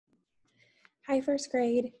Hi, first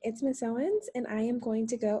grade. It's Miss Owens, and I am going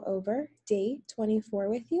to go over day 24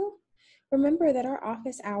 with you. Remember that our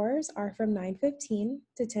office hours are from 9:15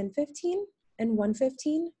 to 10:15 and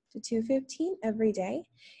 1:15 to 2:15 every day.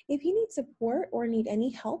 If you need support or need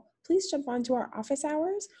any help, please jump onto our office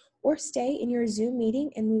hours or stay in your Zoom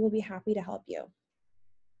meeting, and we will be happy to help you.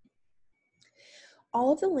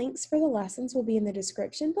 All of the links for the lessons will be in the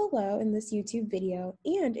description below in this YouTube video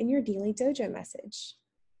and in your Daily Dojo message.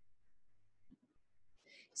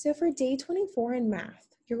 So for day 24 in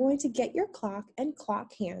math, you're going to get your clock and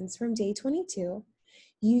clock hands from day 22.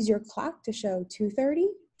 Use your clock to show 2:30,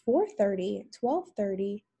 4:30,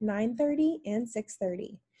 12:30, 9:30, and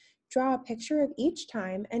 6:30. Draw a picture of each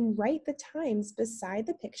time and write the times beside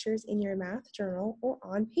the pictures in your math journal or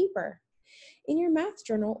on paper. In your math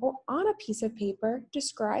journal or on a piece of paper,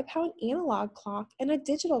 describe how an analog clock and a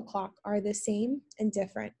digital clock are the same and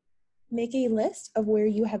different. Make a list of where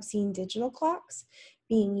you have seen digital clocks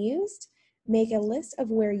being used. Make a list of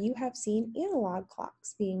where you have seen analog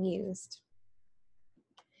clocks being used.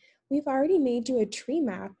 We've already made you a tree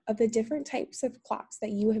map of the different types of clocks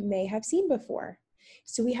that you may have seen before.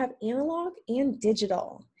 So we have analog and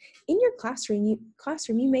digital. In your classroom,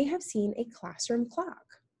 you may have seen a classroom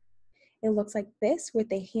clock. It looks like this with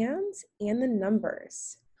the hands and the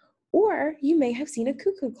numbers. Or you may have seen a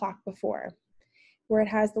cuckoo clock before, where it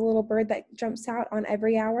has the little bird that jumps out on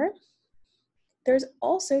every hour. There's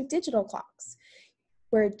also digital clocks,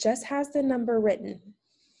 where it just has the number written,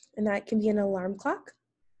 and that can be an alarm clock,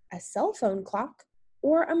 a cell phone clock,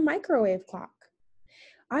 or a microwave clock.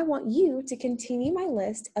 I want you to continue my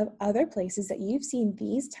list of other places that you've seen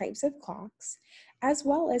these types of clocks, as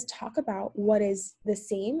well as talk about what is the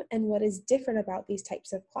same and what is different about these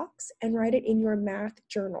types of clocks, and write it in your math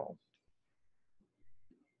journal.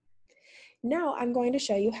 Now I'm going to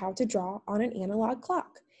show you how to draw on an analog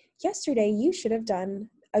clock. Yesterday, you should have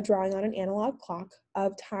done a drawing on an analog clock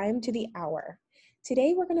of time to the hour.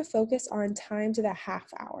 Today, we're going to focus on time to the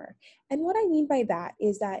half hour. And what I mean by that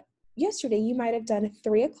is that yesterday you might have done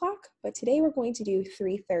 3 o'clock, but today we're going to do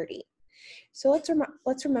 3:30. So let's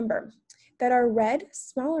remember that our red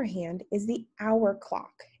smaller hand is the hour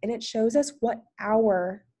clock, and it shows us what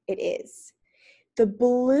hour it is. The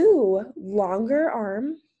blue longer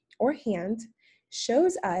arm or hand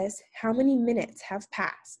shows us how many minutes have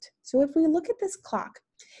passed. So if we look at this clock,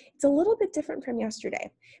 it's a little bit different from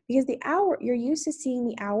yesterday because the hour, you're used to seeing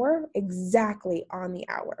the hour exactly on the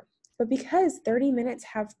hour. But because 30 minutes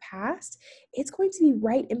have passed, it's going to be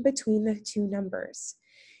right in between the two numbers.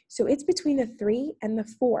 So it's between the 3 and the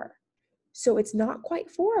 4. So it's not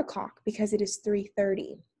quite 4 o'clock because it is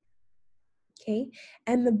 3:30. Okay,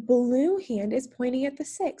 and the blue hand is pointing at the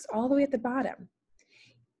 6 all the way at the bottom.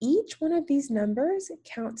 Each one of these numbers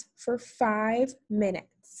counts for 5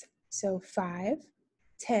 minutes. So 5,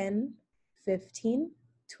 10, 15,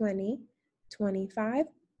 20,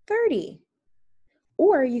 25, 30.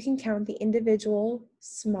 Or you can count the individual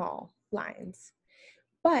small lines.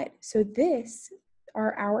 But so this,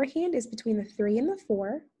 our hour hand is between the 3 and the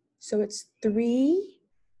 4. So it's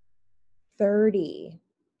 3:30.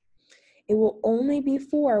 It will only be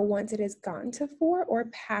 4 once it has gotten to 4 or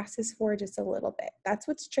passes 4 just a little bit. That's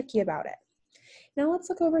what's tricky about it. Now let's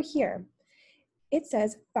look over here. It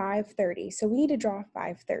says 5:30, so we need to draw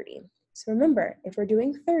 5:30. So remember, if we're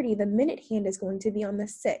doing 30, the minute hand is going to be on the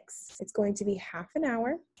 6. It's going to be half an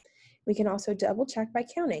hour. We can also double check by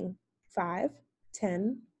counting 5,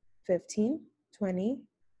 10, 15, 20,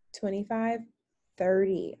 25,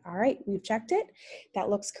 30. All right, we've checked it. That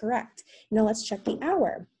looks correct. Now let's check the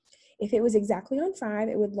hour. If it was exactly on 5,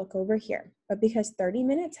 it would look over here. But because 30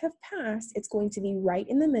 minutes have passed, it's going to be right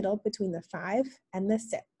in the middle between the 5 and the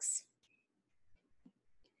 6.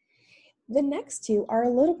 The next two are a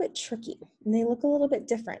little bit tricky, and they look a little bit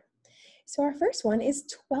different. So our first one is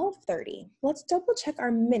 12:30. Let's double check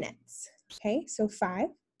our minutes. Okay, so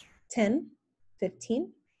 5, 10,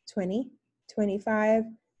 15, 20,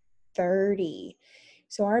 25, 30.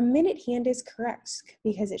 So our minute hand is correct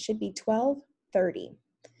because it should be 12:30.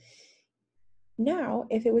 Now,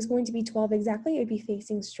 if it was going to be 12 exactly, it would be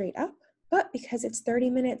facing straight up, but because it's 30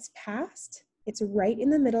 minutes past, it's right in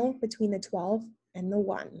the middle between the 12 and the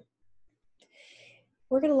 1.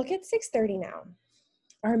 We're going to look at 6:30 now.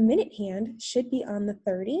 Our minute hand should be on the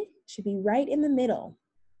 30, should be right in the middle.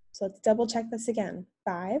 So let's double check this again.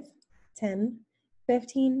 5, 10,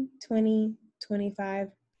 15, 20,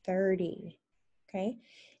 25, 30. Okay,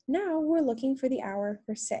 now we're looking for the hour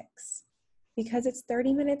for 6. Because it's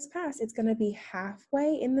 30 minutes past, it's going to be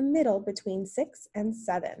halfway in the middle between 6 and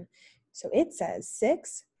 7. So it says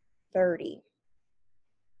 6:30.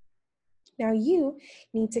 Now you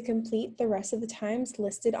need to complete the rest of the times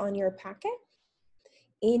listed on your packet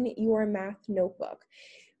in your math notebook.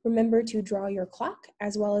 Remember to draw your clock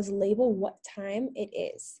as well as label what time it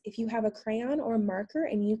is. If you have a crayon or a marker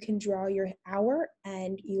and you can draw your hour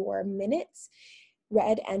and your minutes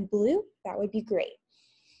red and blue, that would be great.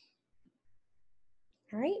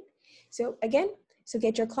 All right, so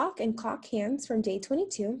get your clock and clock hands from day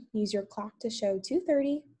 22. Use your clock to show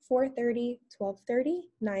 2:30, 4:30, 12:30,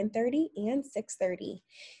 9:30, and 6:30.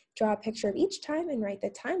 Draw a picture of each time and write the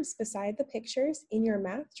times beside the pictures in your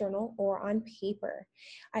math journal or on paper.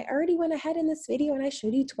 I already went ahead in this video and I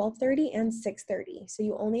showed you 12:30 and 6:30, so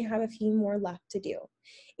you only have a few more left to do.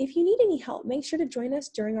 If you need any help, make sure to join us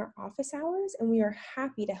during our office hours and we are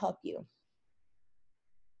happy to help you.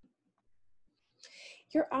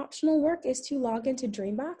 Your optional work is to log into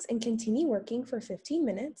Dreambox and continue working for 15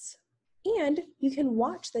 minutes. And you can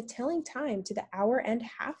watch the telling time to the hour and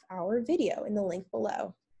half-hour video in the link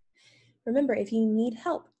below. Remember, if you need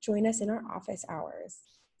help, join us in our office hours.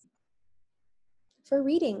 For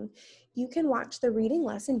reading, you can watch the reading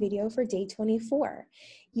lesson video for day 24.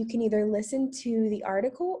 You can either listen to the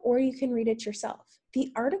article or you can read it yourself.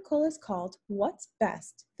 The article is called "What's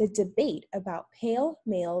Best? The Debate About Pale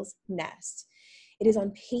Male's Nest." It is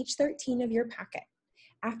on page 13 of your packet.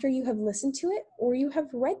 After you have listened to it or you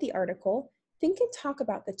have read the article, think and talk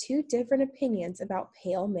about the two different opinions about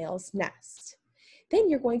pale male's nest. Then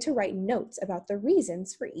you're going to write notes about the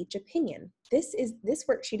reasons for each opinion. This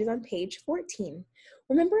worksheet is on page 14.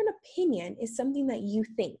 Remember, an opinion is something that you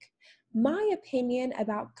think. My opinion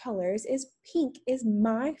about colors is pink is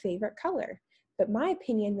my favorite color, but my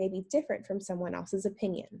opinion may be different from someone else's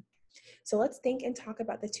opinion. So let's think and talk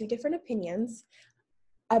about the two different opinions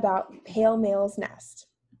about pale male's nest.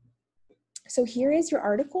 So here is your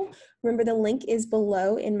article. Remember, the link is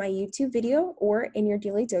below in my YouTube video or in your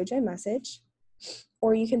Daily Dojo message,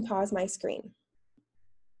 or you can pause my screen.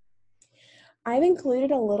 I've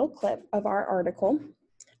included a little clip of our article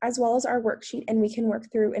as well as our worksheet, and we can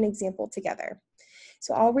work through an example together.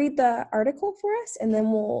 So I'll read the article for us, and then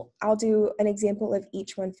I'll do an example of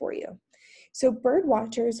each one for you. So bird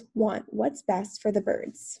watchers want what's best for the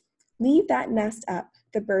birds. Leave that nest up,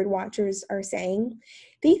 the bird watchers are saying.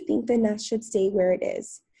 They think the nest should stay where it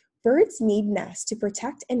is. Birds need nests to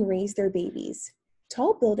protect and raise their babies.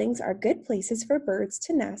 Tall buildings are good places for birds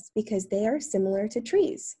to nest because they are similar to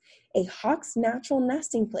trees, a hawk's natural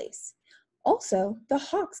nesting place. Also, the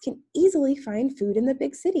hawks can easily find food in the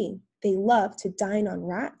big city. They love to dine on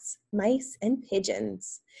rats, mice, and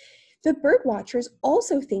pigeons. The bird watchers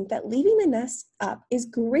also think that leaving the nest up is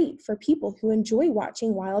great for people who enjoy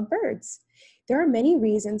watching wild birds. There are many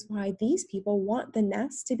reasons why these people want the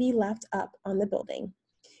nest to be left up on the building.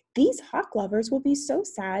 These hawk lovers will be so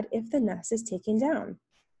sad if the nest is taken down.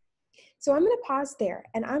 So I'm going to pause there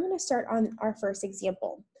and I'm going to start on our first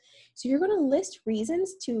example. So you're going to list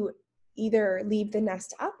reasons to either leave the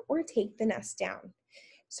nest up or take the nest down.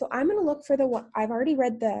 So I'm going to look for I've already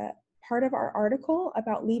read the part of our article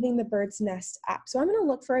about leaving the bird's nest up. So I'm going to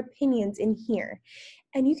look for opinions in here.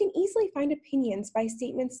 And you can easily find opinions by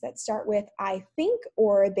statements that start with "I think"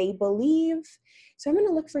 or "they believe." So I'm going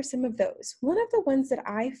to look for some of those. One of the ones that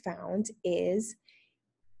I found is,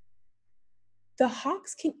 the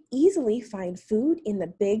hawks can easily find food in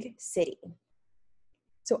the big city.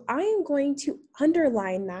 So I am going to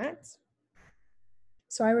underline that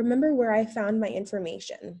so I remember where I found my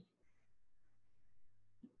information.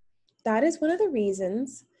 That is one of the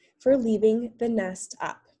reasons for leaving the nest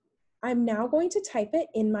up. I'm now going to type it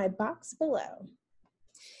in my box below.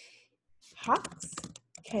 Hawks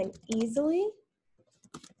can easily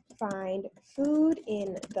find food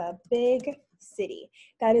in the big city.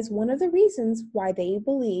 That is one of the reasons why they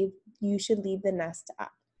believe you should leave the nest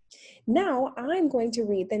up. Now I'm going to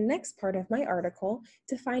read the next part of my article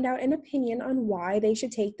to find out an opinion on why they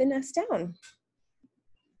should take the nest down.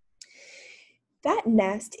 That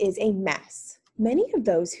nest is a mess. Many of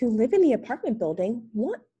those who live in the apartment building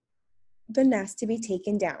want the nest to be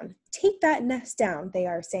taken down. Take that nest down, they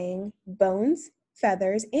are saying. Bones,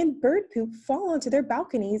 feathers, and bird poop fall onto their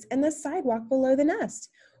balconies and the sidewalk below the nest.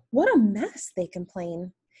 What a mess, they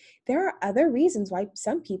complain. There are other reasons why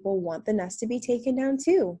some people want the nest to be taken down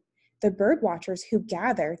too. The bird watchers who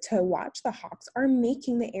gather to watch the hawks are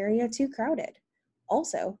making the area too crowded.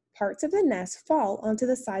 Also, parts of the nest fall onto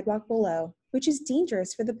the sidewalk below, which is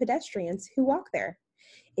dangerous for the pedestrians who walk there.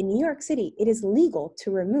 In New York City, it is legal to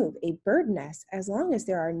remove a bird nest as long as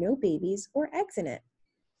there are no babies or eggs in it.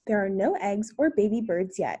 There are no eggs or baby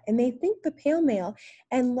birds yet, and they think the pale male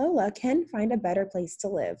and Lola can find a better place to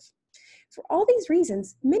live. For all these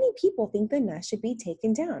reasons, many people think the nest should be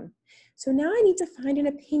taken down. So now I need to find an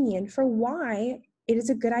opinion for why it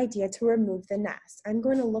is a good idea to remove the nest. I'm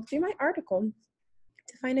going to look through my article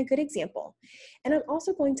to find a good example. And I'm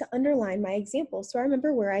also going to underline my example so I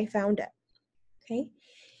remember where I found it. Okay?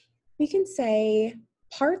 We can say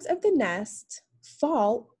parts of the nest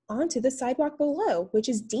fall onto the sidewalk below, which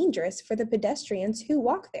is dangerous for the pedestrians who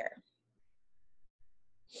walk there.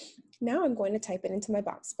 Now I'm going to type it into my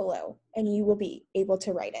box below, and you will be able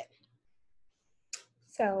to write it.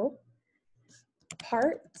 So,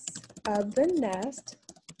 parts of the nest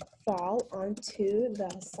fall onto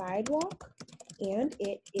the sidewalk, and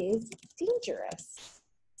it is dangerous.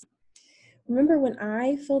 Remember, when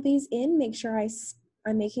I fill these in,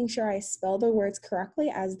 I'm making sure I spell the words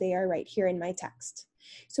correctly as they are right here in my text.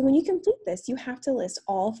 So when you complete this, you have to list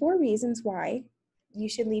all 4 reasons why you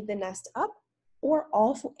should leave the nest up, or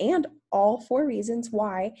all 4 reasons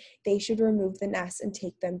why they should remove the nest and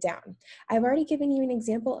take them down. I've already given you an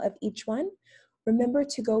example of each one. Remember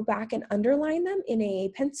to go back and underline them in a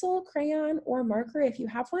pencil, crayon, or marker if you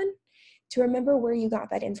have one, to remember where you got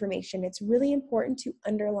that information. It's really important to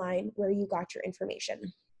underline where you got your information,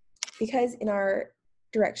 because in our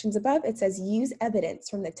directions above, it says use evidence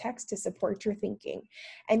from the text to support your thinking.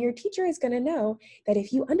 And your teacher is going to know that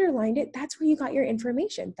if you underlined it, that's where you got your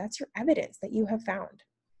information. That's your evidence that you have found.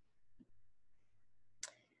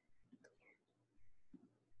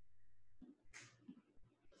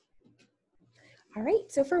 All right,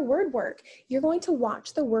 so for word work, you're going to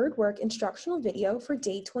watch the word work instructional video for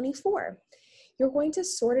day 24. You're going to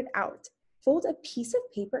sort it out. Fold a piece of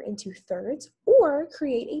paper into thirds or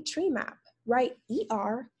create a tree map. Write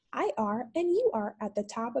ER, IR, and UR at the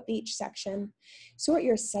top of each section. Sort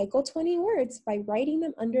your cycle 20 words by writing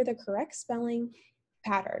them under the correct spelling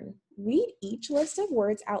pattern. Read each list of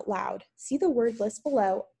words out loud. See the word list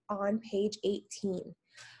below on page 18.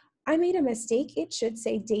 I made a mistake. It should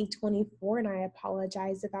say day 24, and I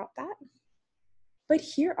apologize about that. But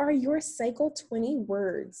here are your cycle 20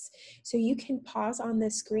 words. So you can pause on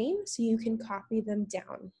the screen so you can copy them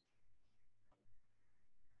down.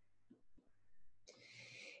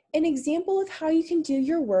 An example of how you can do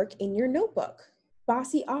your work in your notebook,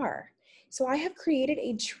 Bossy R. So I have created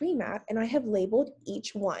a tree map and I have labeled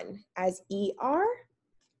each one as ER,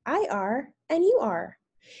 IR, and UR.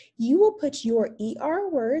 You will put your ER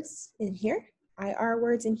words in here, IR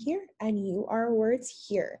words in here, and UR words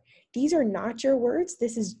here. These are not your words.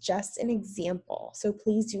 This is just an example. So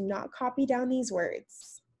please do not copy down these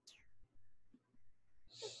words.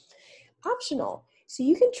 Optional. So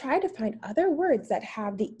you can try to find other words that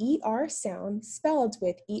have the ER sound spelled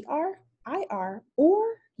with ER, IR, or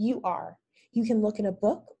UR. You can look in a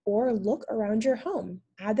book or look around your home.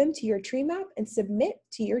 Add them to your tree map and submit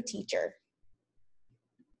to your teacher.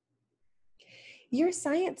 Your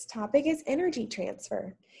science topic is energy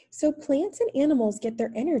transfer. So plants and animals get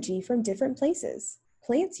their energy from different places.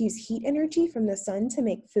 Plants use heat energy from the sun to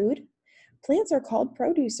make food. Plants are called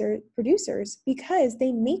producers because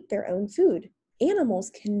they make their own food.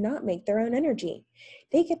 Animals cannot make their own energy.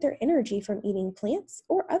 They get their energy from eating plants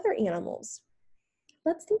or other animals.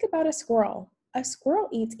 Let's think about a squirrel. A squirrel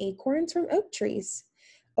eats acorns from oak trees.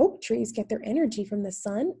 Oak trees get their energy from the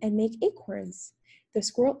sun and make acorns. The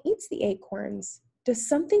squirrel eats the acorns. Does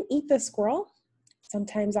something eat the squirrel?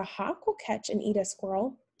 Sometimes a hawk will catch and eat a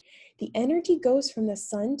squirrel. The energy goes from the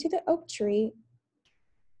sun to the oak tree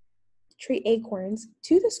acorns,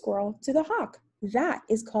 to the squirrel, to the hawk. That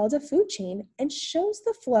is called a food chain and shows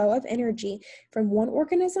the flow of energy from one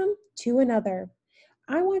organism to another.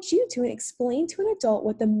 I want you to explain to an adult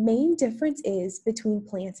what the main difference is between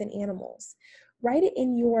plants and animals. Write it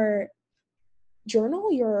in your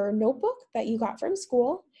journal, your notebook that you got from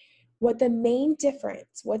school, what's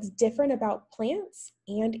different about plants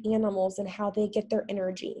and animals and how they get their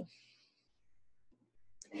energy.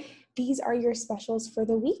 These are your specials for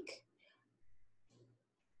the week.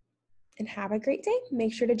 And have a great day.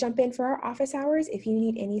 Make sure to jump in for our office hours if you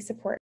need any support.